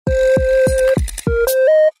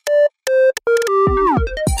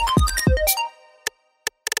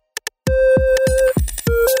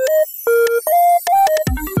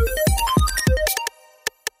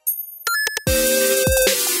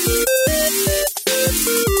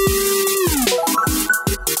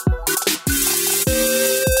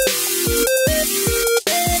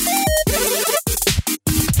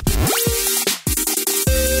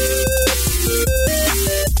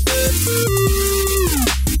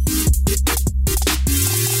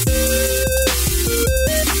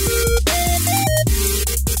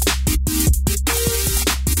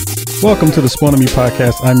Welcome to the Spawn on Me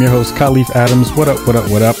podcast. I'm your host, Khalif Adams. What up, what up,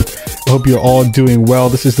 what up? I hope you're all doing well.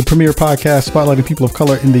 This is the premier podcast spotlighting people of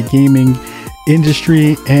color in the gaming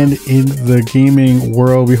industry and in the gaming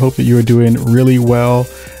world. We hope that you are doing really well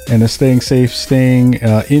and are staying safe, staying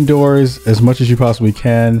indoors as much as you possibly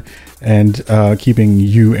can, and keeping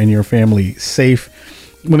you and your family safe.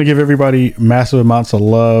 I'm going to give everybody massive amounts of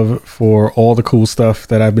love for all the cool stuff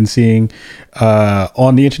that I've been seeing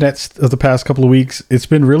on the internet of the past couple of weeks. It's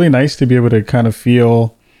been really nice to be able to kind of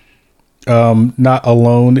feel not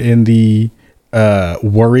alone in the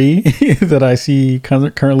worry that I see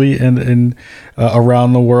currently in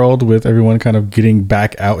around the world, with everyone kind of getting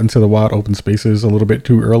back out into the wild open spaces a little bit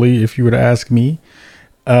too early, if you were to ask me.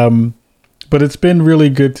 But it's been really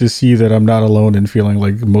good to see that I'm not alone in feeling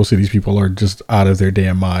like most of these people are just out of their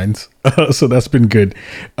damn minds. So that's been good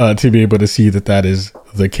to be able to see that that is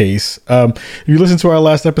the case. If you listened to our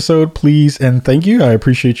last episode, please and thank you. I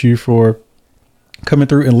appreciate you for coming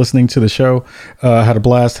through and listening to the show. I had a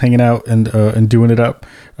blast hanging out and doing it up.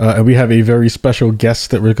 And we have a very special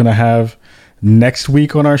guest that we're going to have next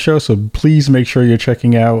week on our show. So please make sure you're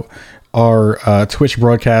checking out our Twitch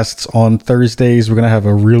broadcasts on Thursdays. We're going to have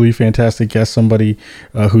a really fantastic guest, somebody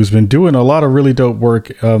who's been doing a lot of really dope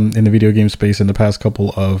work in the video game space in the past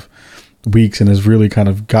couple of weeks, and has really kind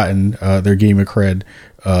of gotten their gamer cred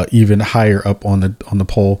even higher up on the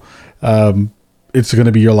poll. It's going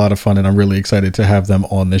to be a lot of fun, and I'm really excited to have them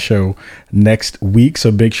on the show next week.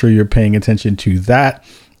 So make sure you're paying attention to that.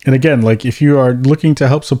 And again, like, if you are looking to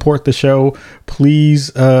help support the show, please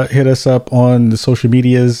hit us up on the social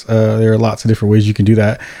medias. There are lots of different ways you can do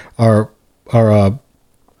that. Our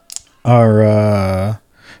Patreon,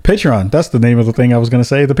 that's the name of the thing I was going to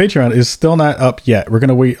say. The Patreon is still not up yet. We're going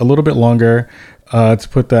to wait a little bit longer to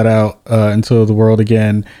put that out into the world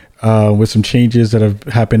again, with some changes that have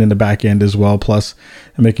happened in the back end as well. Plus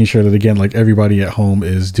making sure that, again, like, everybody at home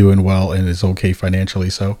is doing well and is okay financially.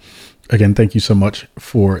 So again, thank you so much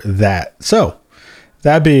for that. So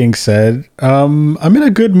that being said, I'm in a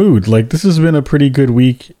good mood. Like, this has been a pretty good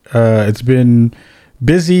week. It's been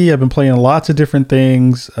busy. I've been playing lots of different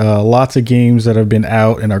things, lots of games that have been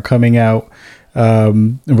out and are coming out.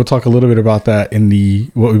 And we'll talk a little bit about that in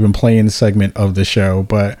the what we've been playing segment of the show.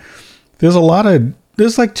 But there's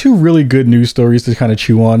like two really good news stories to kind of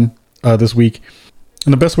chew on this week.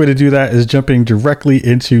 And the best way to do that is jumping directly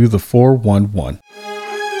into the 411.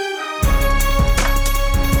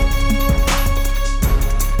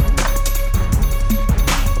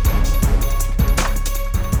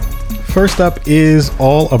 First up is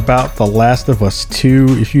all about The Last of Us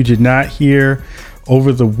 2. If you did not hear,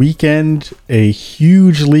 over the weekend, a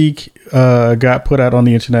huge leak got put out on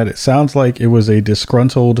the internet. It sounds like it was a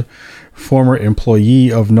disgruntled former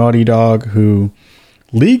employee of Naughty Dog who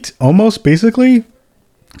leaked almost basically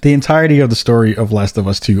the entirety of the story of Last of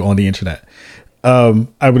Us 2 on the internet.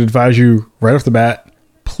 I would advise you right off the bat,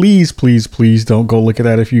 please, please, please don't go look at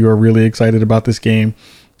that if you are really excited about this game.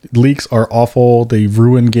 Leaks are awful. They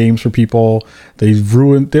ruin games for people. They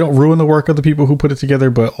don't ruin the work of the people who put it together,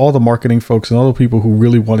 but all the marketing folks and all the people who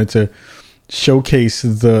really wanted to showcase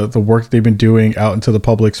the work they've been doing out into the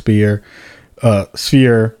public sphere,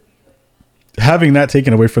 having that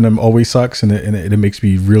taken away from them always sucks, and it makes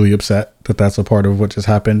me really upset that that's a part of what just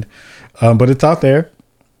happened. But it's out there.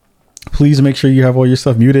 Please make sure you have all your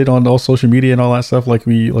stuff muted on all social media and all that stuff, like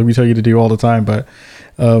we tell you to do all the time. But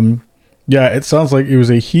yeah, it sounds like it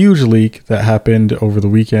was a huge leak that happened over the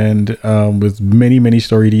weekend, with many, many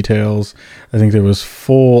story details. I think there was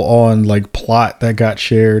full on like plot that got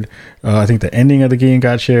shared. I think the ending of the game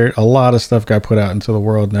got shared. A lot of stuff got put out into the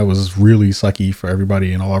world, and that was really sucky for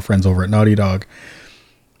everybody and all our friends over at Naughty Dog.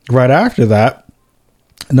 Right after that,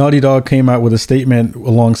 Naughty Dog came out with a statement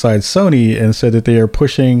alongside Sony and said that they are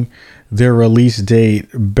pushing their release date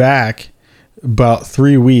back about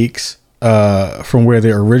 3 weeks from where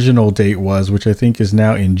their original date was, which I think is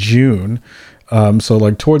now in June. So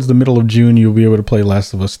like towards the middle of June, you'll be able to play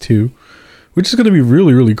Last of Us 2, which is going to be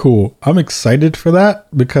really, really cool. I'm excited for that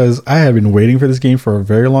because I have been waiting for this game for a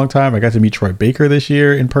very long time. I got to meet Troy Baker this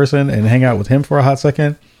year in person and hang out with him for a hot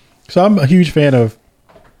second. So I'm a huge fan of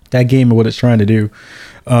that game and what it's trying to do,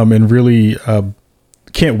 and really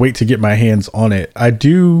can't wait to get my hands on it. I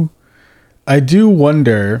do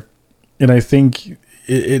wonder, and I think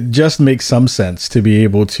it just makes some sense to be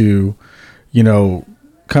able to, kind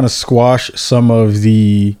of squash some of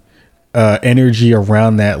the energy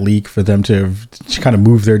around that leak for them to kind of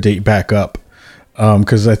move their date back up.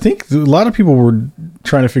 Because I think a lot of people were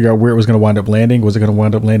trying to figure out where it was going to wind up landing. Was it going to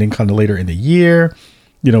wind up landing kind of later in the year?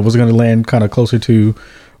 Was it going to land kind of closer to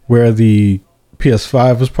where the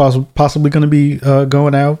PS5 was possibly going to be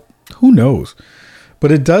going out? Who knows?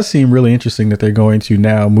 But it does seem really interesting that they're going to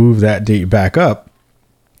now move that date back up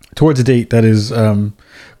towards a date that is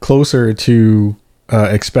closer to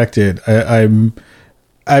expected.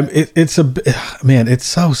 It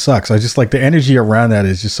so sucks. I just like the energy around that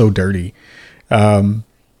is just so dirty. Again,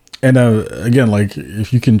 like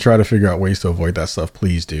if you can try to figure out ways to avoid that stuff,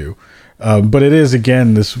 please do. But it is,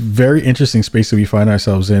 again, this very interesting space that we find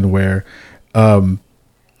ourselves in where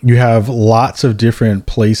you have lots of different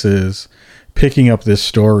places picking up this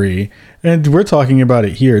story, and we're talking about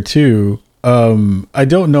it here too. I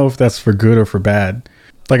don't know if that's for good or for bad.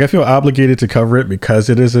 Like, I feel obligated to cover it because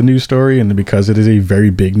it is a news story and because it is a very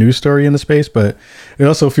big news story in the space, but it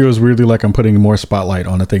also feels weirdly like I'm putting more spotlight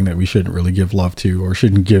on a thing that we shouldn't really give love to or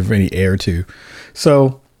shouldn't give any air to.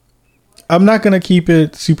 So I'm not going to keep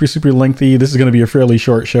it super, super lengthy. This is going to be a fairly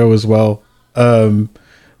short show as well.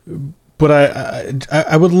 But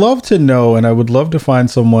I would love to know, and I would love to find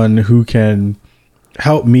someone who can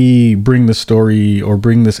help me bring the story or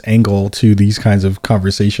bring this angle to these kinds of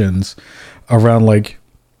conversations around, like,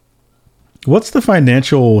 what's the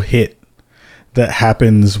financial hit that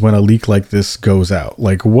happens when a leak like this goes out?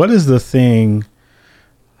 Like, what is the thing?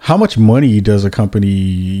 How much money does a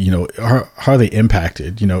company, how are they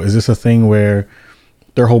impacted? Is this a thing where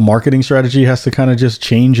their whole marketing strategy has to kind of just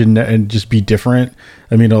change and just be different?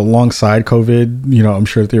 I mean, alongside COVID, I'm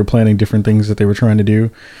sure that they were planning different things that they were trying to do.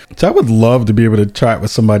 So I would love to be able to chat with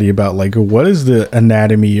somebody about, like, what is the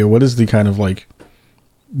anatomy or what is the kind of, like,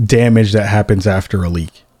 damage that happens after a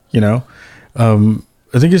leak,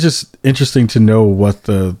 I think it's just interesting to know what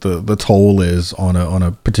the toll is on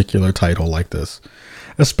a particular title like this,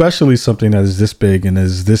 especially something that is this big and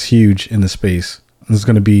is this huge in the space. It's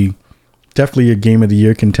going to be definitely a game of the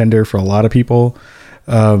year contender for a lot of people.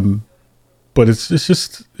 But it's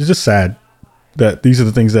just sad that these are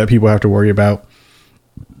the things that people have to worry about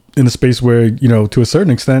in a space where, to a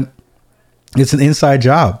certain extent, it's an inside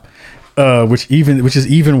job, which is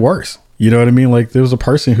even worse. You know what I mean? Like, there was a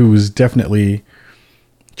person who was definitely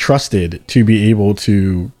trusted to be able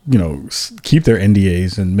to, keep their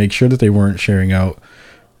NDAs and make sure that they weren't sharing out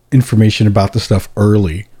information about the stuff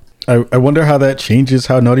early. I wonder how that changes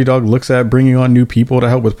how Naughty Dog looks at bringing on new people to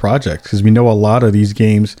help with projects, because we know a lot of these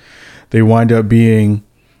games, they wind up being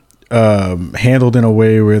handled in a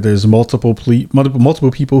way where there's multiple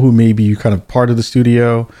people who may be kind of part of the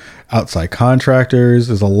studio, outside contractors.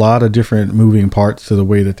 There's a lot of different moving parts to the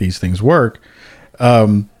way that these things work.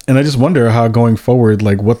 And I just wonder how going forward,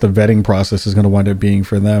 like, what the vetting process is going to wind up being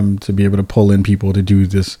for them to be able to pull in people to do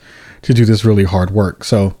this really hard work.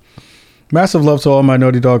 So massive love to all my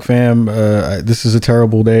Naughty Dog fam. This is a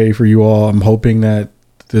terrible day for you all. I'm hoping that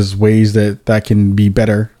there's ways that can be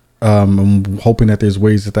better. I'm hoping that there's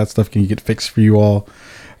ways that stuff can get fixed for you all.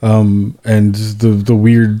 And the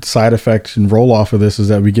weird side effect and roll off of this is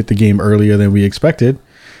that we get the game earlier than we expected,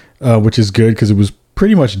 which is good because it was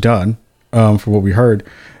pretty much done, for what we heard.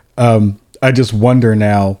 I just wonder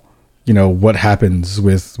now, what happens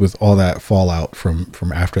with all that fallout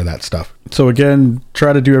from after that stuff. So again,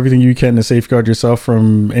 try to do everything you can to safeguard yourself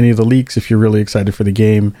from any of the leaks if you're really excited for the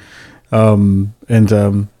game. It'll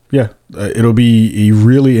be a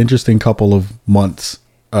really interesting couple of months,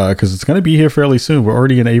 because it's going to be here fairly soon. We're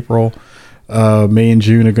already in April. May and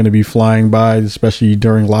June are going to be flying by, especially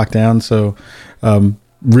during lockdown. So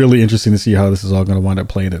really interesting to see how this is all going to wind up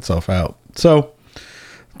playing itself out. So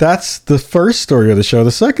that's the first story of the show.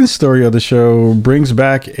 The second story of the show brings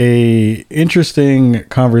back a interesting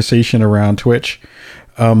conversation around Twitch.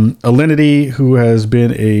 Alinity, who has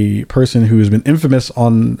been a person who has been infamous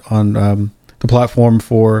on the platform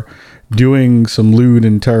for doing some lewd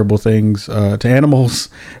and terrible things to animals,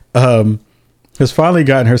 has finally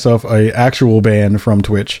gotten herself a actual ban from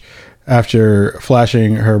Twitch after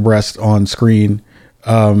flashing her breast on screen.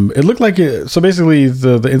 It looked like it. So basically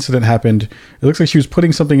the incident happened. It looks like she was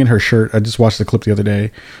putting something in her shirt. I just watched the clip the other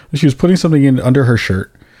day. She was putting something in under her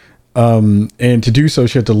shirt. And to do so,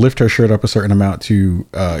 she had to lift her shirt up a certain amount to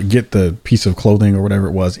get the piece of clothing or whatever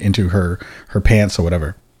it was into her pants or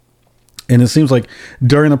whatever. And it seems like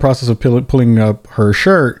during the process of pulling up her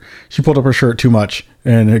shirt, she pulled up her shirt too much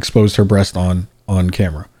and exposed her breast on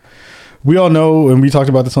camera. We all know, and we talked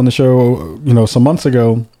about this on the show, some months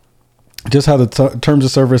ago, just how the terms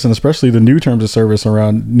of service, and especially the new terms of service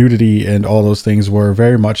around nudity and all those things, were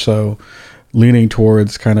very much so leaning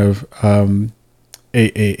towards kind of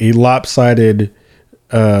a lopsided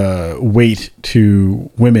weight to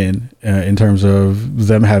women in terms of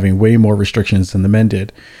them having way more restrictions than the men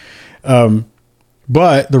did.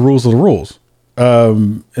 But the rules are the rules.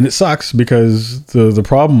 And it sucks because the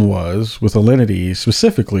problem was with Alinity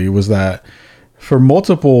specifically was that for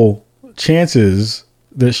multiple chances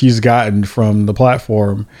that she's gotten from the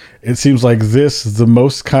platform, it seems like the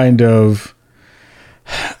most kind of,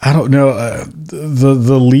 I don't know,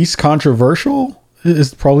 the least controversial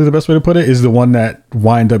is probably the best way to put it, is the one that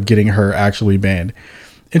wind up getting her actually banned.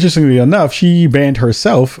 Interestingly enough, she banned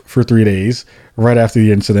herself for 3 days right after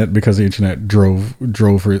the incident because the internet drove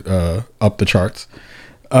her up the charts.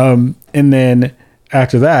 And then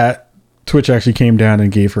after that, Twitch actually came down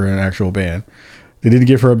and gave her an actual ban. They didn't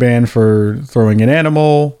give her a ban for throwing an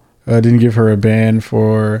animal. Didn't give her a ban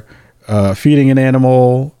for feeding an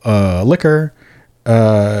animal liquor.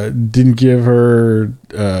 Didn't give her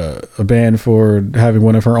a ban for having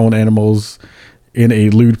one of her own animals in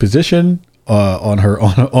a lewd position on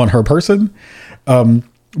her person.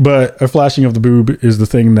 But a flashing of the boob is the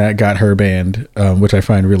thing that got her banned, which I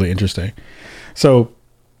find really interesting. So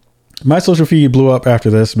my social feed blew up after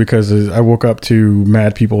this because I woke up to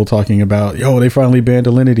mad people talking about, yo, they finally banned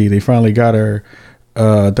Alinity. They finally got her,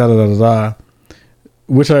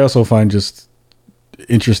 which I also find just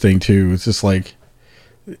interesting too. It's just like,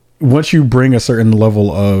 once you bring a certain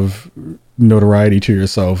level of notoriety to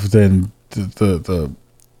yourself, then the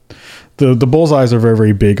bullseyes are very,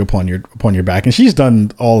 very big upon your back. And she's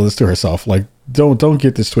done all of this to herself. Like, don't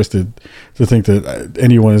get this twisted to think that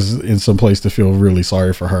anyone is in some place to feel really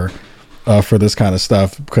sorry for her for this kind of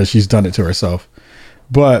stuff, because she's done it to herself.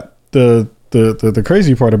 But the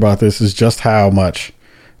crazy part about this is just how much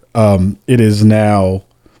it is now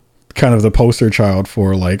kind of the poster child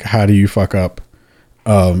for, like, how do you fuck up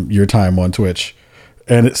your time on Twitch.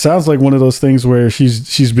 And it sounds like one of those things where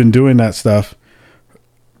she's been doing that stuff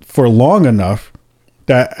for long enough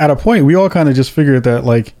that at a point we all kind of just figured that,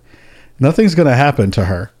 like, nothing's going to happen to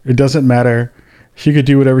her. It doesn't matter. She could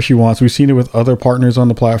do whatever she wants. We've seen it with other partners on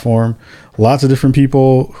the platform. Lots of different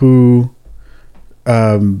people who,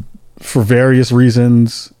 for various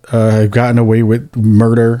reasons, have gotten away with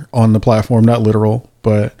murder on the platform. Not literal,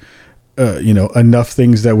 but, enough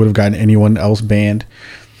things that would have gotten anyone else banned.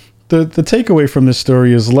 The takeaway from this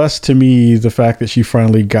story is less to me the fact that she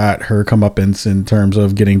finally got her comeuppance in terms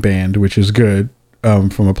of getting banned, which is good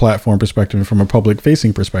from a platform perspective and from a public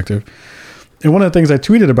facing perspective. And one of the things I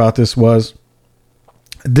tweeted about this was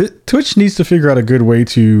Twitch needs to figure out a good way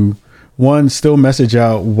to, one, still message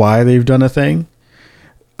out why they've done a thing.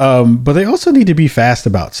 But they also need to be fast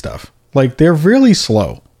about stuff. Like, they're really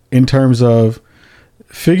slow in terms of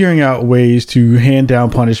figuring out ways to hand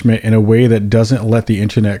down punishment in a way that doesn't let the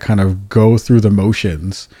internet kind of go through the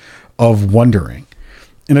motions of wondering.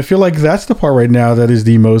 And I feel like that's the part right now that is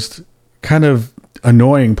the most kind of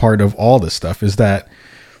annoying part of all this stuff, is that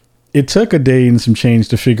it took a day and some change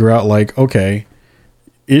to figure out, like, okay,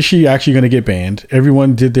 is she actually going to get banned?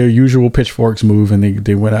 Everyone did their usual pitchforks move and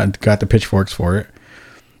they went out and got the pitchforks for it.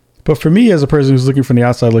 But for me, as a person who's looking from the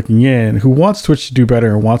outside looking in, who wants Twitch to do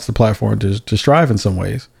better and wants the platform to strive in some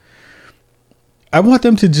ways, I want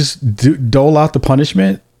them to just dole out the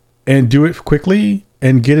punishment and do it quickly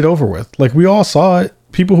and get it over with. Like, we all saw it.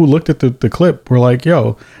 People who looked at the clip were like,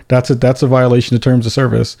 yo, that's a violation of terms of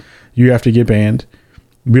service. You have to get banned.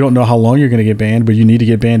 We don't know how long you're going to get banned, but you need to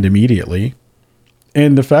get banned immediately.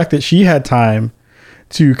 And the fact that she had time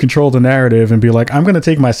to control the narrative and be like, I'm going to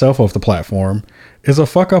take myself off the platform, is a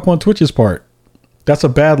fuck up on Twitch's part. That's a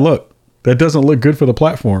bad look. That doesn't look good for the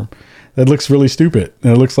platform. That looks really stupid.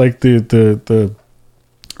 And it looks like the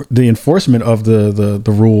enforcement of the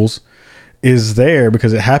rules is there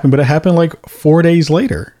because it happened, but it happened like 4 days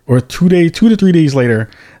later, or 2 to 3 days later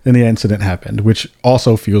than the incident happened, which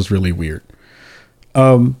also feels really weird.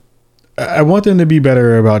 I want them to be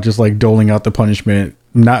better about just like doling out the punishment,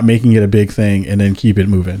 not making it a big thing, and then keep it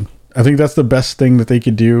moving. I think that's the best thing that they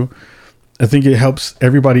could do. I think it helps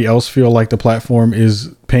everybody else feel like the platform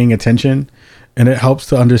is paying attention, and it helps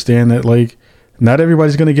to understand that, like, not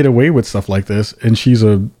everybody's going to get away with stuff like this. And she's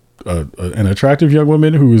an attractive young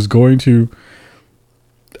woman who is going to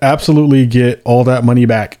absolutely get all that money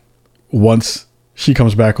back once she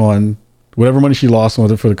comes back on, whatever money she lost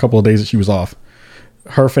on it for the couple of days that she was off.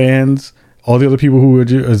 Her fans, all the other people who are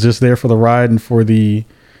just there for the ride and for the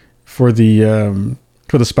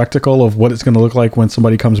spectacle of what it's going to look like when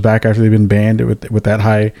somebody comes back after they've been banned with that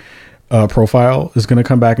high profile, is going to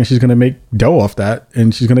come back and she's going to make dough off that,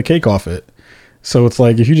 and she's going to cake off it. So it's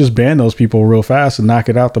like, if you just ban those people real fast and knock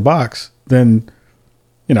it out the box, then,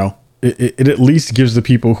 you know, it at least gives the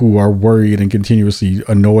people who are worried and continuously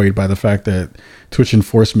annoyed by the fact that Twitch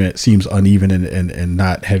enforcement seems uneven and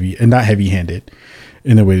not heavy handed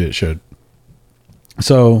in the way that it should.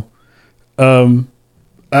 So, you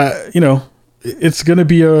know, it's going to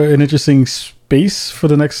be an interesting space for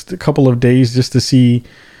the next couple of days just to see,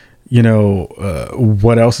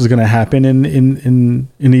 what else is going to happen in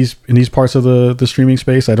these parts of the streaming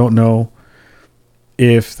space. I don't know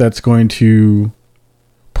if that's going to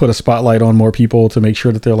put a spotlight on more people to make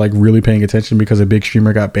sure that they're like really paying attention because a big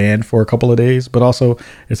streamer got banned for a couple of days, but also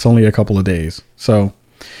it's only a couple of days. So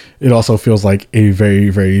it also feels like a very,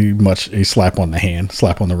 very much a slap on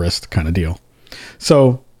the wrist kind of deal.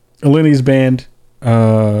 So Alini's banned.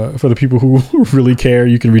 For the people who really care,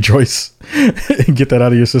 you can rejoice and get that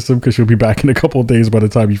out of your system because she'll be back in a couple of days by the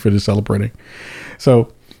time you finish celebrating.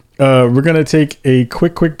 So we're going to take a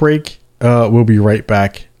quick break. We'll be right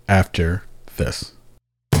back after this.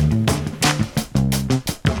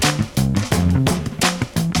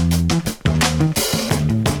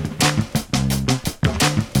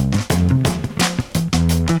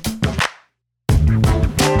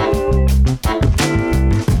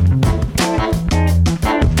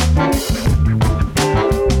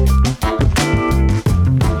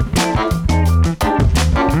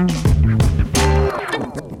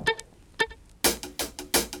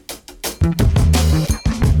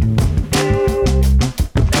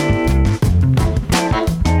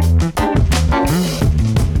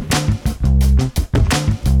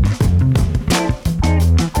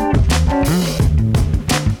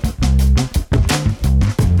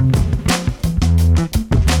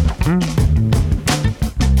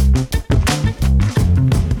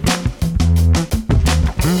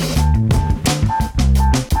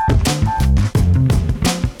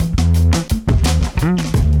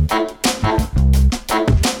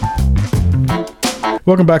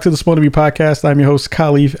 Welcome back to the Spawn to Be podcast. I'm your host,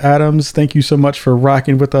 Khalif Adams. Thank you so much for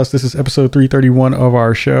rocking with us. This is episode 331 of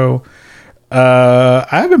our show.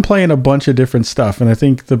 I've been playing a bunch of different stuff, and I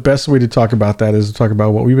think the best way to talk about that is to talk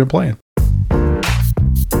about what we've been playing.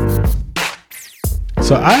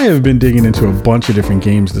 So I have been digging into a bunch of different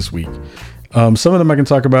games this week. Some of them I can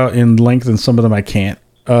talk about in length, and some of them I can't.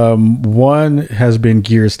 One has been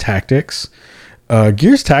Gears Tactics.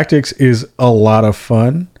 Gears Tactics is a lot of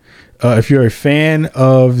fun. If you're a fan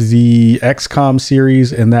of the XCOM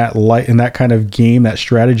series and that kind of game, that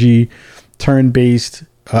strategy, turn-based,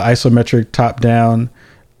 isometric, top-down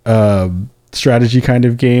strategy kind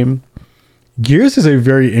of game, Gears is a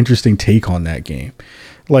very interesting take on that game.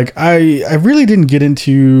 Like I really didn't get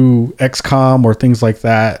into XCOM or things like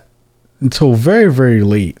that until very, very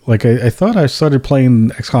late. Like I thought I started playing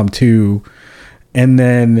XCOM 2, and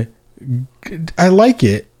then I like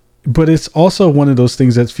it. But it's also one of those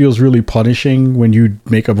things that feels really punishing when you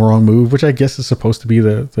make a wrong move, which I guess is supposed to be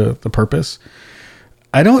the purpose.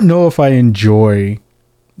 I don't know if I enjoy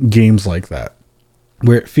games like that,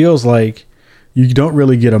 where it feels like you don't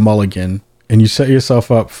really get a mulligan and you set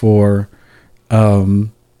yourself up for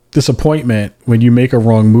disappointment when you make a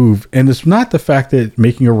wrong move. And it's not the fact that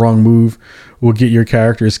making a wrong move will get your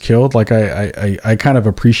characters killed. Like I kind of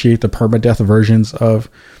appreciate the permadeath versions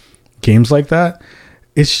of games like that.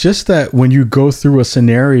 It's just that when you go through a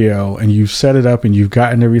scenario and you've set it up and you've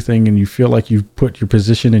gotten everything and you feel like you've put your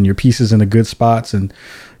position and your pieces in the good spots and,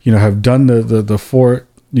 have done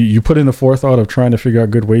you put in the forethought of trying to figure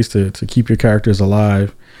out good ways to keep your characters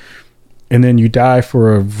alive. And then you die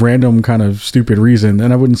for a random kind of stupid reason.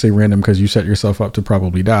 And I wouldn't say random because you set yourself up to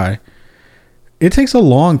probably die. It takes a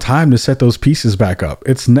long time to set those pieces back up.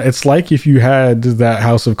 It's like if you had that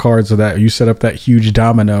house of cards or that you set up that huge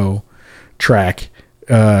domino track.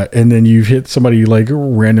 And then you've hit somebody like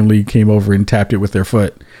randomly came over and tapped it with their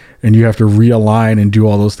foot, and you have to realign and do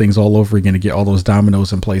all those things all over again to get all those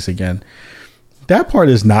dominoes in place again. That part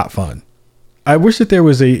is not fun. I wish that there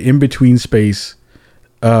was a in-between space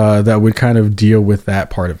that would kind of deal with that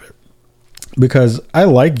part of it, because I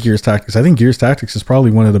like Gears Tactics. I think Gears Tactics is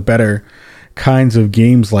probably one of the better kinds of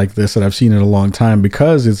games like this that I've seen in a long time,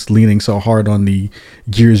 because it's leaning so hard on the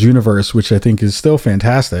Gears universe, which I think is still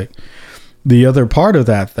fantastic. The other part of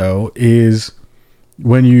that, though, is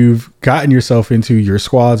when you've gotten yourself into your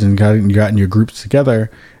squads and gotten your groups together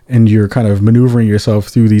and you're kind of maneuvering yourself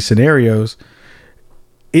through these scenarios,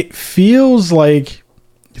 it feels like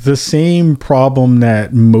the same problem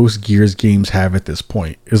that most Gears games have at this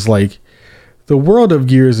point. Is like the world of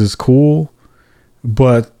Gears is cool,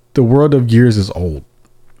 but the world of Gears is old.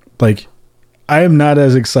 Like, I am not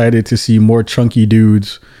as excited to see more chunky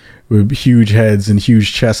dudes with huge heads and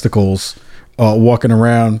huge chesticles walking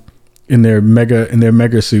around in their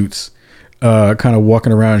mega suits, kind of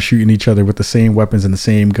walking around shooting each other with the same weapons and the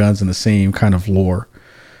same guns and the same kind of lore.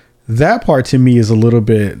 That part to me is a little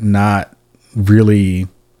bit not really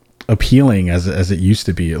appealing as it used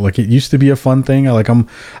to be. Like, it used to be a fun thing.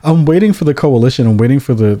 I'm waiting for the coalition. I'm waiting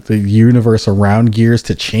for the universe around Gears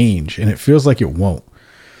to change, and it feels like it won't.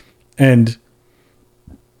 And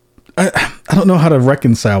I don't know how to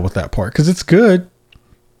reconcile with that part because it's good.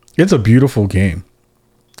 It's a beautiful game.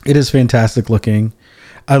 It is fantastic looking.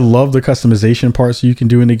 I love the customization parts you can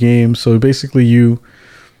do in the game. So basically you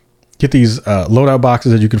get these loadout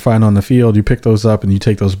boxes that you can find on the field. You pick those up and you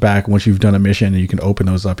take those back once you've done a mission, and you can open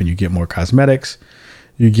those up and you get more cosmetics.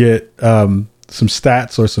 You get some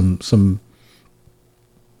stats or some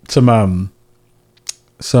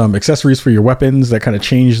accessories for your weapons that kind of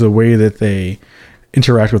change the way that they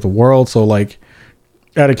interact with the world. So like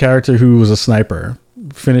I had a character who was a sniper,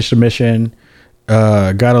 finished a mission,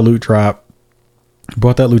 got a loot drop,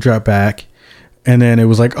 brought that loot drop back, and then it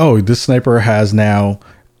was like, oh, this sniper has now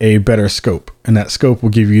a better scope, and that scope will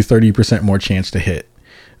give you 30% more chance to hit.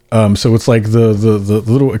 So it's like the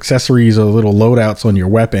little accessories or little loadouts on your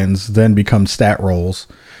weapons then become stat rolls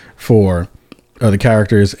for the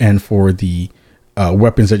characters and for the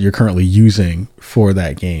weapons that you're currently using for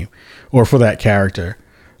that game or for that character.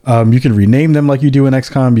 You can rename them like you do in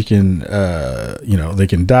XCOM. You can, they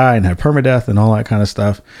can die and have permadeath and all that kind of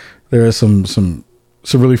stuff. There are some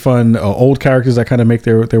really fun old characters that kind of make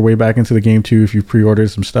their way back into the game too if you pre-ordered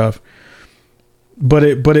some stuff. But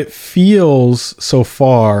it feels so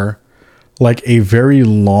far like a very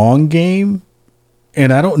long game,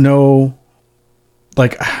 and I don't know, I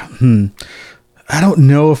don't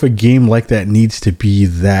know if a game like that needs to be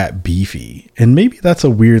that beefy. And maybe that's a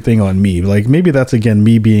weird thing on me. Like maybe that's again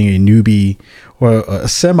me being a newbie or a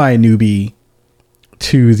semi newbie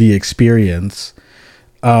to the experience.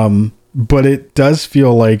 But it does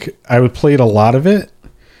feel like I played a lot of it,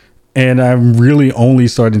 and I'm really only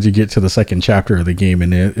starting to get to the second chapter of the game,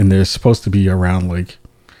 and there's supposed to be around like,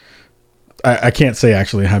 I can't say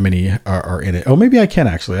actually how many are in it. Oh, maybe I can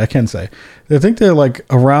actually. I can say. I think they're like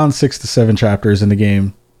around 6 to 7 chapters in the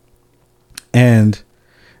game. And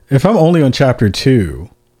if I'm only on chapter 2,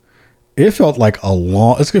 it felt like it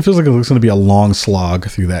feels like it's going to be a long slog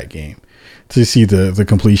through that game to see the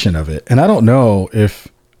completion of it. And I don't know if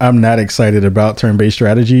I'm not excited about turn-based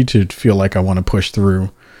strategy to feel like I want to push through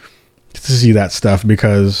to see that stuff,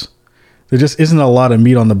 because there just isn't a lot of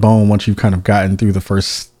meat on the bone once you've kind of gotten through the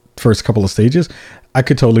first couple of stages. I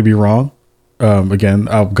could totally be wrong. Again,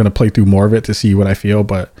 I'm going to play through more of it to see what I feel,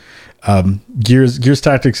 but Gears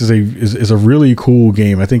Tactics is a really cool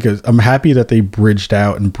game. I think I'm happy that they bridged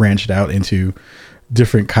out and branched out into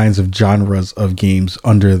different kinds of genres of games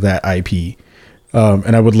under that IP.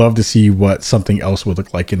 And I would love to see what something else would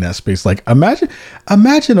look like in that space. Like imagine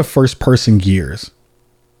a first person Gears.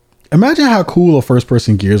 Imagine how cool a first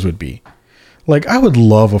person Gears would be. Like, I would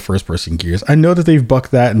love a first person Gears. I know that they've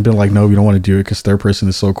bucked that and been like, no, we don't want to do it because third person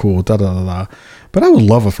is so cool. Da, da, da, da. But I would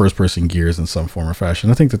love a first person Gears in some form or fashion.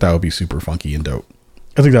 I think that would be super funky and dope.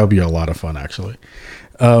 I think that would be a lot of fun, actually.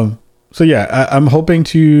 So yeah, I'm hoping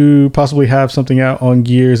to possibly have something out on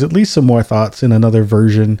Gears, at least some more thoughts in another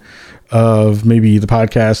version of maybe the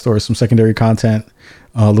podcast or some secondary content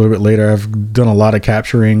a little bit later. I've done a lot of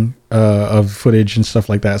capturing of footage and stuff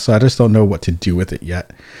like that, so I just don't know what to do with it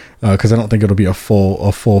yet, because I don't think it'll be a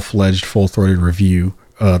full-fledged, full-throated review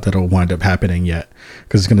that'll wind up happening yet,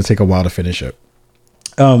 because it's going to take a while to finish it.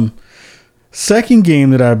 Second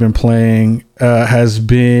game that I've been playing has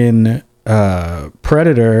been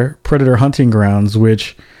Predator Hunting Grounds,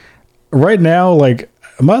 which right now, like,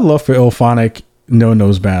 my love for IllFonic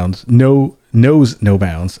knows no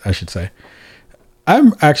bounds, I should say.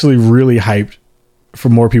 I'm actually really hyped for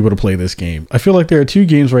more people to play this game. I feel like there are 2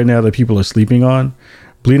 games right now that people are sleeping on: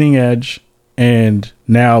 Bleeding Edge, and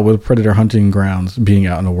now with Predator Hunting Grounds being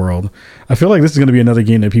out in the world, I feel like this is going to be another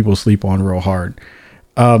game that people sleep on real hard.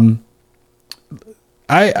 I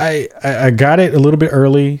got it a little bit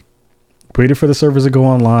early, waited for the servers to go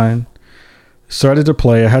online, started to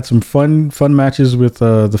play. I had some fun matches with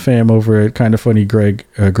the fam over at Kinda Funny, Greg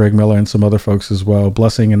Miller, and some other folks as well.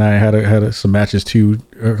 Blessing and I had some matches too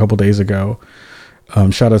a couple days ago.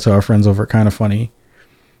 Shout out to our friends over at Kinda Funny.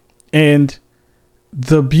 And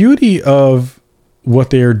the beauty of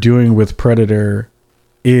what they are doing with Predator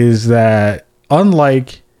is that,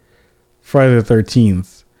 unlike Friday the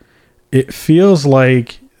 13th, it feels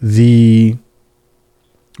like the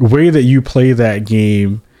way that you play that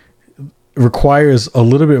game requires a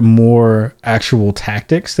little bit more actual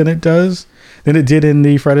tactics than it did in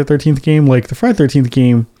the Friday the 13th game. Like the Friday the 13th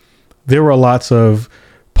game, there were lots of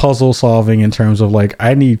puzzle solving in terms of like,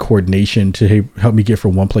 I need coordination to help me get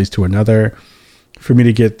from one place to another, for me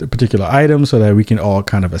to get the particular item so that we can all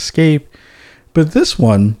kind of escape. But this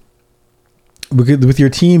one, with your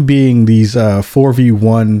team being these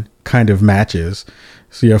 4v1 kind of matches,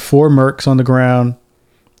 so you have 4 mercs on the ground,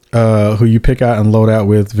 who you pick out and load out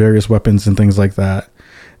with various weapons and things like that.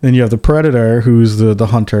 Then you have the predator, who's the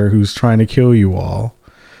hunter, who's trying to kill you all.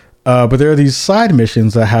 But there are these side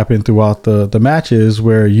missions that happen throughout the matches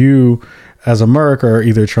where you, as a merc, are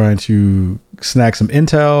either trying to snag some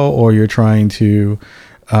intel, or you're trying to,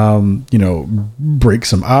 break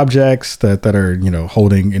some objects that are,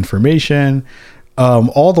 holding information.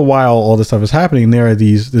 All the while all this stuff is happening, there are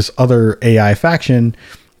this other AI faction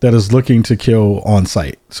that is looking to kill on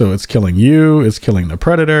sight. So it's killing you, it's killing the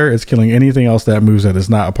predator, it's killing anything else that moves that is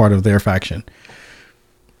not a part of their faction.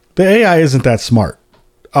 The AI isn't that smart.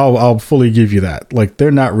 I'll fully give you that. Like,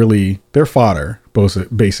 they're fodder,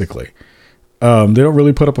 basically. They don't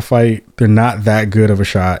really put up a fight. They're not that good of a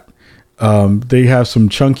shot. They have some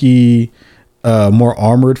chunky, more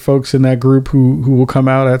armored folks in that group who will come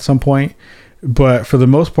out at some point. But for the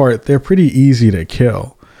most part, they're pretty easy to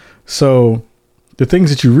kill. So the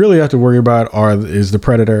things that you really have to worry about is the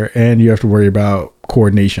predator, and you have to worry about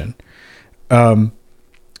coordination. And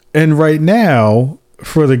right now,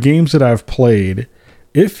 for the games that I've played,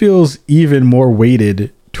 it feels even more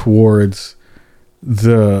weighted towards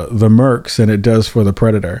the mercs than it does for the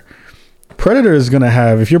predator. Predator is going to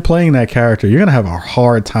have, if you're playing that character, you're going to have a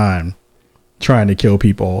hard time trying to kill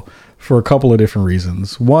people for a couple of different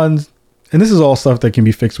reasons. One, and this is all stuff that can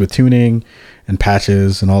be fixed with tuning and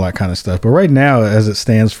patches and all that kind of stuff. But right now, as it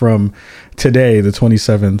stands from today, the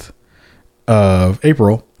 27th of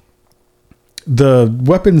April, the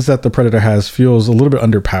weapons that the predator has feels a little bit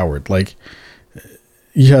underpowered. Like,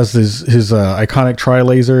 he has his iconic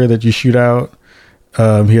tri-laser that you shoot out.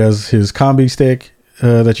 He has his combi stick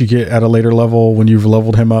that you get at a later level when you've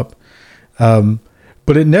leveled him up.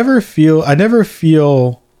 But I never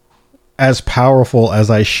feel as powerful as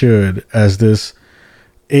I should as this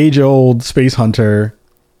age-old space hunter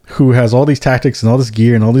who has all these tactics and all this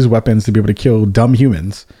gear and all these weapons to be able to kill dumb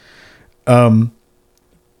humans. But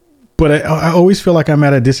I always feel like I'm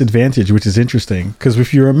at a disadvantage, which is interesting, because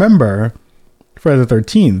if you remember Friday the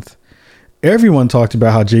 13th, everyone talked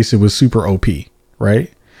about how Jason was super OP,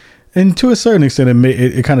 right? And to a certain extent,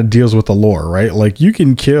 it kind of deals with the lore, right? Like, you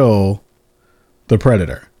can kill the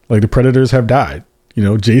predator. Like, the predators have died.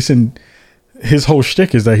 Jason, his whole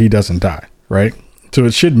shtick is that he doesn't die, right? So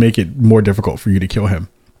it should make it more difficult for you to kill him.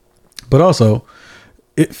 But also,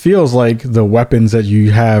 it feels like the weapons that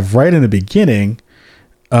you have right in the beginning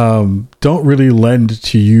don't really lend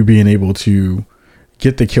to you being able to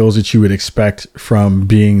get the kills that you would expect from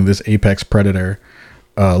being this apex predator,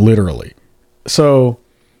 literally. So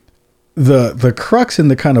the crux and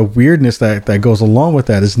the kind of weirdness that goes along with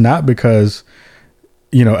that is not because,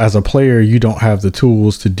 as a player, you don't have the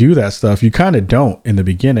tools to do that stuff. You kind of don't in the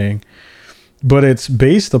beginning, but it's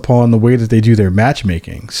based upon the way that they do their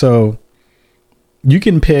matchmaking. So you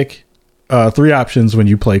can pick 3 options when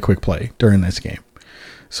you play quick play during this game.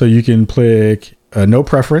 So you can pick no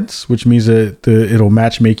preference, which means that it'll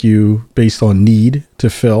match make you based on need to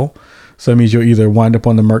fill. So that means you'll either wind up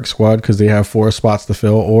on the merc squad because they have 4 spots to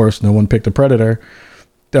fill, or if no one picked a predator,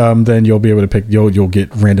 then you'll be able to pick, you'll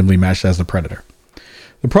get randomly matched as the predator.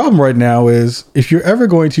 The problem right now is if you're ever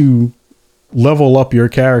going to level up your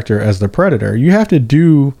character as the predator, you have to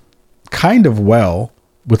do kind of well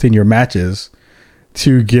within your matches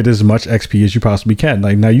to get as much XP as you possibly can.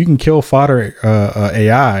 Like, now you can kill fodder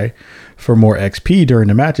AI for more XP during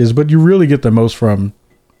the matches, but you really get the most from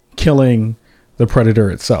killing the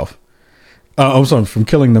predator itself. From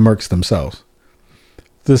killing the mercs themselves.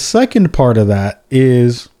 The second part of that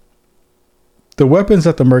is the weapons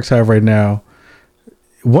that the mercs have right now.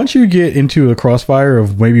 Once you get into the crossfire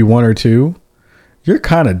of maybe 1 or 2, you're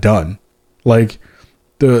kind of done. Like,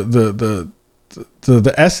 the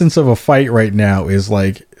essence of a fight right now is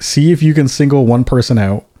like, see if you can single one person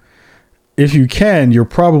out. If you can, you're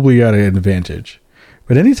probably at an advantage.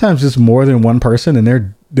 But anytime it's more than one person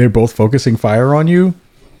and they're both focusing fire on you,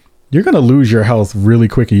 you're going to lose your health really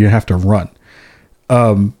quick and you have to run.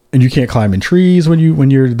 And you can't climb in trees when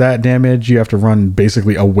you're that damaged. You have to run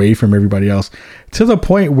basically away from everybody else, to the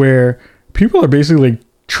point where people are basically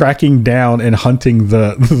tracking down and hunting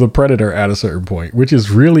the predator at a certain point, which is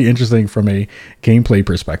really interesting from a gameplay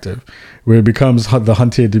perspective, where it becomes the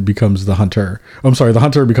hunted becomes the hunter. I'm sorry, the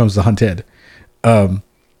hunter becomes the hunted,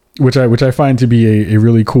 which I find to be a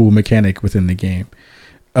really cool mechanic within the game.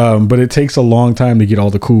 But it takes a long time to get all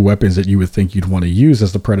the cool weapons that you would think you'd want to use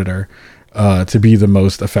as the predator to be the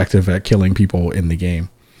most effective at killing people in the game.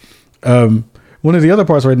 One of the other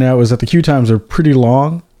parts right now is that the queue times are pretty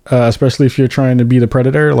long, especially if you're trying to be the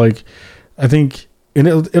predator. Like, I think, and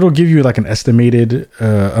it'll give you like an estimated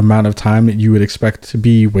amount of time that you would expect to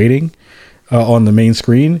be waiting on the main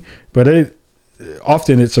screen, but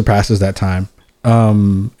often it surpasses that time.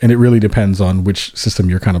 And it really depends on which system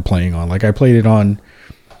you're kind of playing on. Like I played it on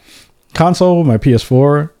console, my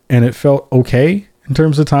PS4, and it felt okay in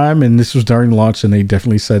terms of time. And this was during launch, and they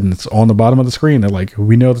definitely said, and it's on the bottom of the screen, they're like,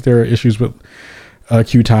 we know that there are issues with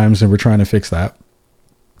queue times, and we're trying to fix that.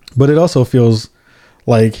 But it also feels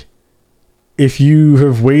like if you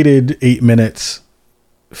have waited 8 minutes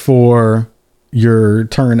for your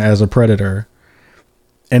turn as a predator,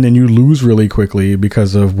 and then you lose really quickly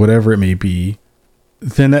because of whatever it may be,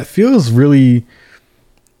 then that feels really,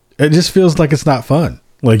 it just feels like it's not fun.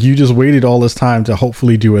 Like you just waited all this time to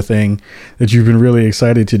hopefully do a thing that you've been really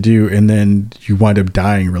excited to do, and then you wind up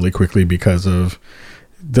dying really quickly because of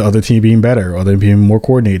the other team being better, or them being more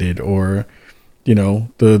coordinated, or you know,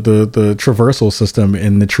 the traversal system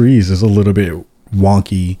in the trees is a little bit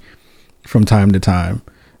wonky from time to time.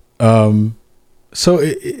 So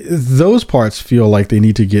those parts feel like they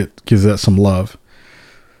need to give that some love.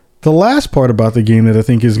 The last part about the game that I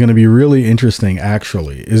think is going to be really interesting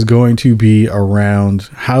actually is going to be around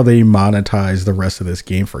how they monetize the rest of this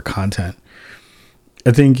game for content.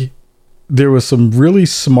 I think there was some really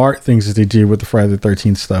smart things that they did with the Friday the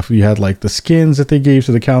 13th stuff. You had like the skins that they gave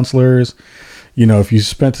to the counselors. You know, if you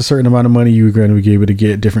spent a certain amount of money, you were going to be able to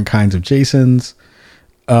get different kinds of Jasons.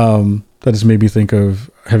 That just made me think of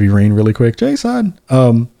Heavy Rain really quick. Jason.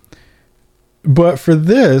 But for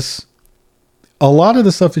this, a lot of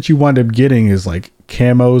the stuff that you wind up getting is like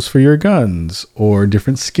camos for your guns, or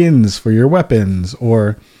different skins for your weapons,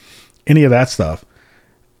 or any of that stuff.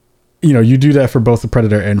 You know, you do that for both the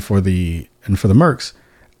Predator and for the Mercs.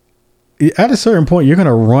 At a certain point, you're going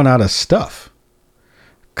to run out of stuff.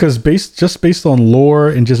 Because based on lore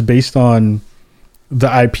and just based on the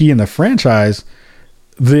IP and the franchise,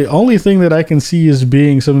 the only thing that I can see as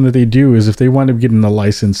being something that they do is if they wind up getting the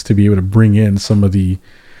license to be able to bring in some of the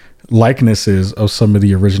likenesses of some of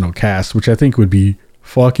the original cast, which I think would be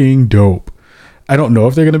fucking dope. I don't know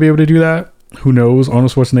if they're going to be able to do that. Who knows?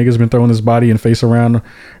 Arnold Schwarzenegger's been throwing his body and face around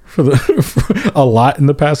for a lot in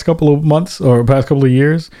the past couple of months or past couple of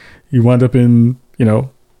years. He wound up in, you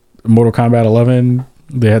know, Mortal Kombat 11.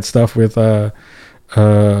 They had stuff with Tom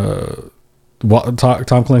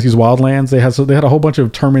Clancy's Wildlands. They had a whole bunch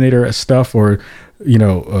of Terminator stuff, or you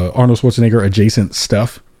know, Arnold Schwarzenegger adjacent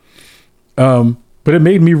stuff. But it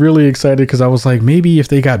made me really excited because I was like, maybe if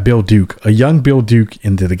they got Bill Duke, a young Bill Duke,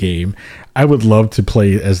 into the game, I would love to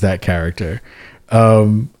play as that character. I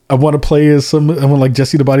want to play as someone like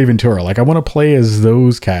Jesse the Body Ventura. Like I want to play as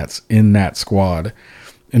those cats in that squad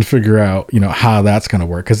and figure out, you know, how that's going to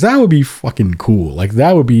work. Cause that would be fucking cool. Like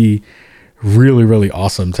that would be really, really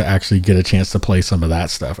awesome to actually get a chance to play some of that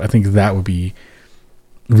stuff. I think that would be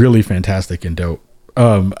really fantastic and dope.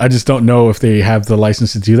 I just don't know if they have the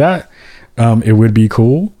license to do that. It would be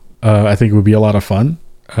cool. I think it would be a lot of fun.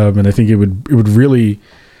 And I think it would really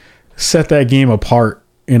set that game apart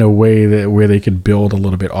in a way that where they could build a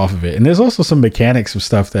little bit off of it. And there's also some mechanics of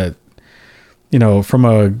stuff that, you know, from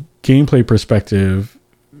a gameplay perspective,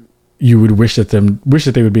 you would wish that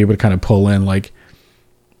they would be able to kind of pull in. Like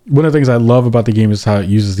one of the things I love about the game is how it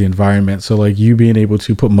uses the environment. So like you being able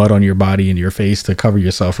to put mud on your body and your face to cover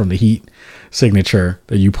yourself from the heat signature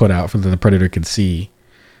that you put out for the Predator could see.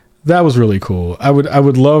 That was really cool. I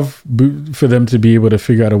would love for them to be able to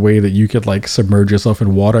figure out a way that you could like submerge yourself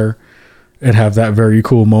in water and have that very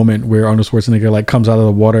cool moment where Arnold Schwarzenegger like comes out of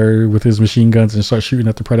the water with his machine guns and starts shooting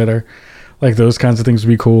at the Predator. Like those kinds of things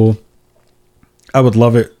would be cool. I would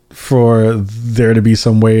love it for there to be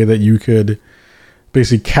some way that you could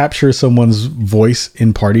basically capture someone's voice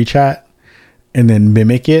in party chat and then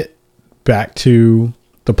mimic it back to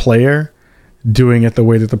the player doing it the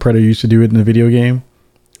way that the Predator used to do it in the video game.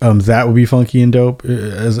 That would be funky and dope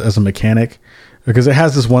as a mechanic, because it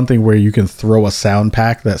has this one thing where you can throw a sound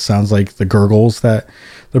pack that sounds like the gurgles that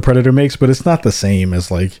the Predator makes, but it's not the same as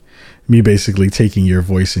like me basically taking your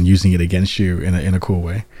voice and using it against you in a cool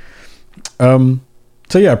way.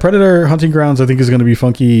 So yeah, Predator Hunting Grounds I think is going to be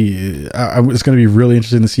funky. It's going to be really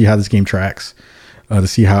interesting to see how this game tracks, to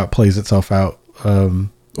see how it plays itself out,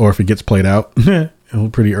 or if it gets played out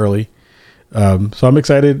pretty early. So I'm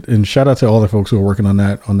excited, and shout out to all the folks who are working on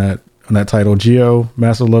that title. Geo,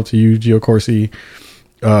 massive love to you, Geo Corsi,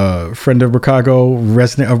 friend of Chicago,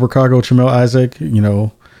 resident of Chicago, Tramel Isaac, you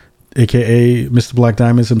know, aka Mr. Black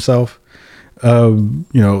Diamonds himself. You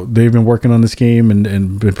know, they've been working on this game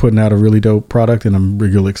and been putting out a really dope product, and I'm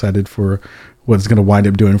really excited for what it's going to wind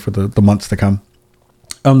up doing for the months to come.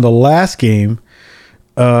 The last game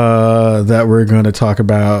that we're going to talk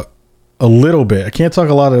about a little bit, I can't talk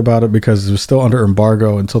a lot about it because it was still under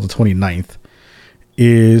embargo until the 29th,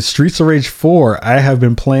 is Streets of Rage 4. I have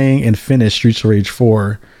been playing and finished Streets of Rage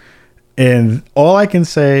 4, And all I can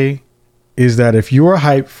say is that if you are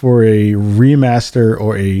hyped for a remaster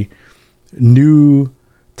or a new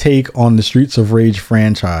take on the Streets of Rage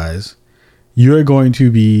franchise, you are going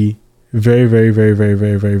to be very, very, very, very,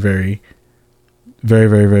 very, very, very, very,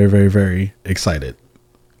 very, very, very, very excited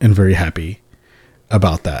and very happy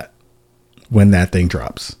about that when that thing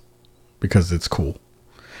drops, because it's cool.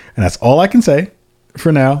 And that's all I can say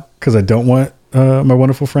for now, because I don't want my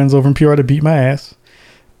wonderful friends over in PR to beat my ass.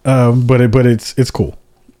 But it's cool.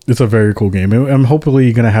 It's a very cool game. I'm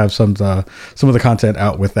hopefully going to have some of the content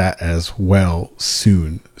out with that as well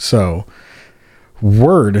soon. So,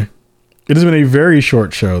 word. It has been a very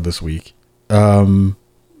short show this week,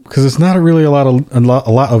 because it's not really a lot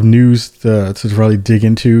of news to really dig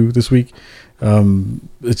into this week.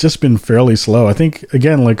 It's just been fairly slow. I think,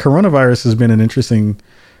 again, like, coronavirus has been an interesting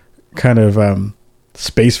kind of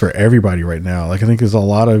space for everybody right now. Like, I think there's a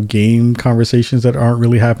lot of game conversations that aren't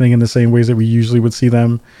really happening in the same ways that we usually would see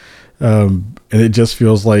them. And it just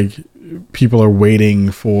feels like people are waiting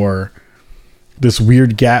for this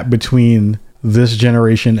weird gap between this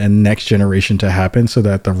generation and next generation to happen so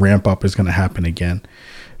that the ramp up is going to happen again.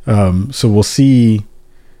 So we'll see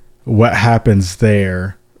what happens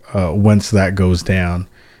there once that goes down.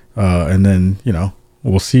 And then,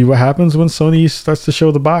 we'll see what happens when Sony starts to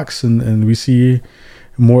show the box and we see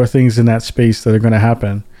more things in that space that are going to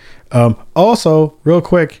happen. Also, real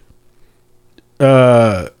quick, we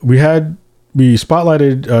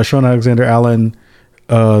spotlighted Sean Alexander Allen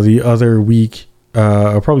the other week,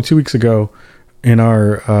 probably 2 weeks ago, in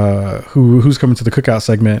our Who's Coming to the Cookout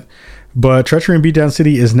segment. But Treachery in Beatdown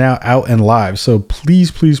City is now out and live. So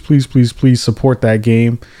please, please, please, please, please support that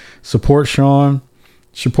game. Support Sean.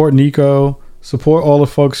 Support Nico. Support all the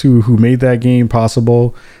folks who made that game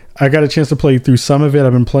possible. I got a chance to play through some of it.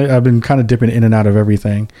 I've been kind of dipping in and out of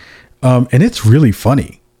everything. And it's really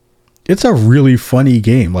funny. It's a really funny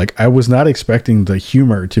game. Like, I was not expecting the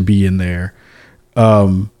humor to be in there,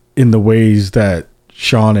 in the ways that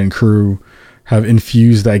Sean and crew have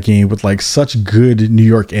infused that game with, like, such good New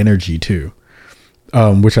York energy too,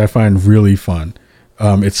 which I find really fun.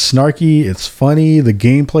 It's snarky. It's funny. The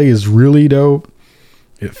gameplay is really dope.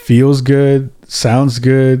 It feels good. Sounds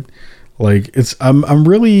good. Like, I'm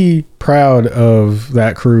really proud of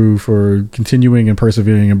that crew for continuing and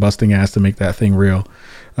persevering and busting ass to make that thing real.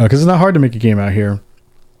 Because it's not hard to make a game out here,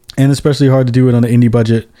 and especially hard to do it on an indie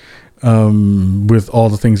budget, with all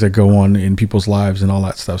the things that go on in people's lives and all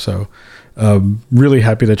that stuff. So, really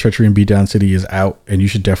happy that Treachery in Beatdown City is out, and you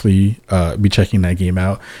should definitely be checking that game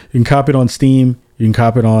out. You can cop it on Steam. You can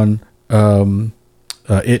cop it on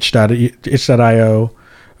itch.io.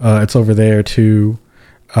 It's over there too.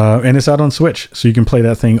 And it's out on Switch, so you can play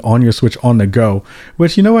that thing on your Switch on the go,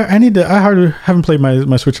 which, you know what, I haven't played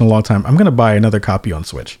my Switch in a long time. I'm going to buy another copy on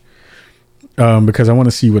Switch, because I want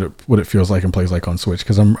to see what it feels like and plays like on Switch,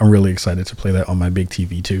 because I'm really excited to play that on my big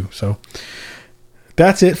TV too. So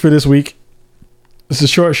that's it for this week. This is a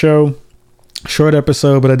short show, short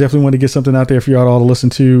episode, but I definitely want to get something out there for y'all all to listen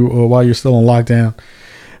to while you're still on lockdown.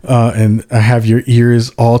 And I have your ears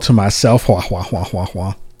all to myself.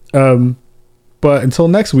 But until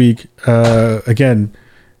next week, again,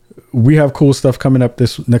 we have cool stuff coming up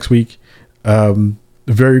this next week.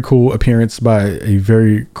 Very cool appearance by a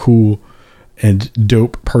very cool and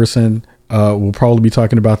dope person. We'll probably be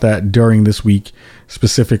talking about that during this week,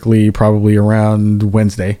 specifically probably around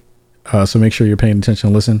Wednesday. So make sure you're paying attention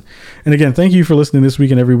and listen. And again, thank you for listening this week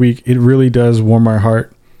and every week. It really does warm my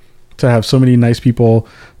heart to have so many nice people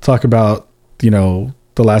talk about,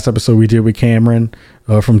 the last episode we did with Cameron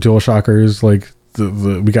from DualShockers. Like,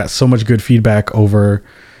 we got so much good feedback over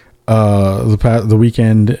the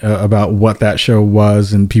weekend about what that show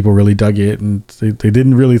was, and people really dug it, and they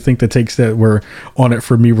didn't really think the takes that were on it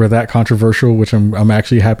for me were that controversial, which I'm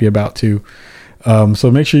actually happy about too.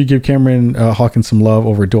 So make sure you give Cameron Hawkins some love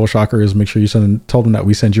over at DualShockers. Make sure you told him that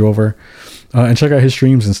we send you over, and check out his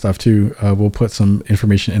streams and stuff too. We'll put some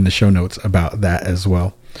information in the show notes about that as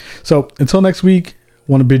well. So until next week,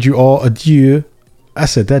 want to bid you all adieu. I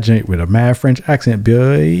said that jank with a mad French accent,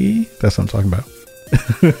 boy. That's what I'm talking about.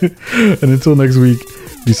 And until next week,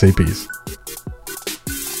 we say peace.